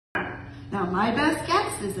Now my best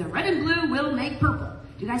guess is that red and blue will make purple.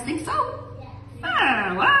 Do you guys think so? Yes.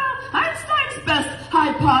 Ah, well, Einstein's best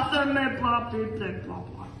hypothesis, blah, blah, blah, blah,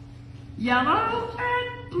 blah. Yellow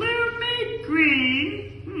and blue made green.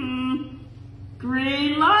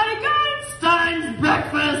 Green like Einstein's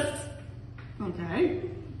breakfast. Okay.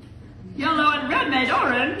 Yellow and red made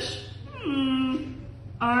orange.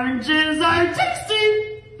 Oranges are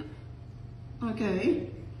tasty. Okay.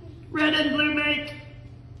 Red and blue make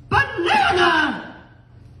banana.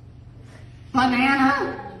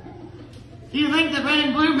 Banana? Do you think that red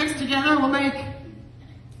and blue mixed together will make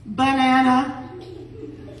banana?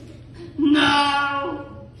 No.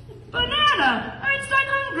 Banana. Einstein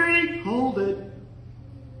hungry. Hold it.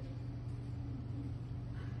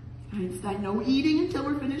 Einstein, no eating until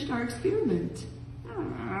we're finished our experiment.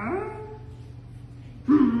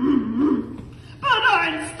 But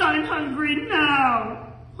Einstein hungry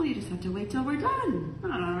now. Well, you just have to wait till we're done.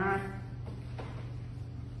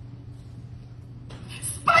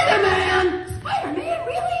 Spider-Man! Spider-Man,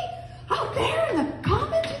 really? Out there in the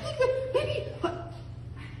comments, you think that maybe...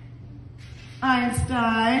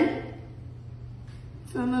 Einstein,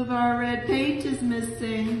 some of our red paint is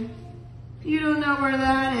missing. You don't know where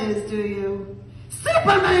that is, do you?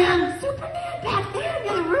 Superman! Superman back there in the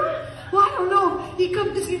other room? Well, I don't know. He's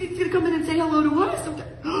gonna come in and say hello to us.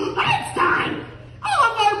 Einstein! All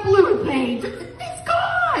of our blue paint, it's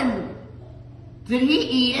gone! Did he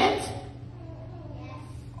eat it?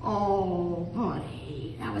 Oh,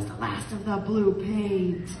 buddy, that was the last of the blue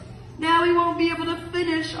paint. Now we won't be able to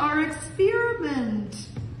finish our experiment.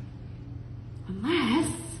 Unless,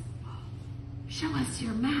 show us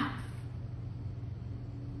your mouth.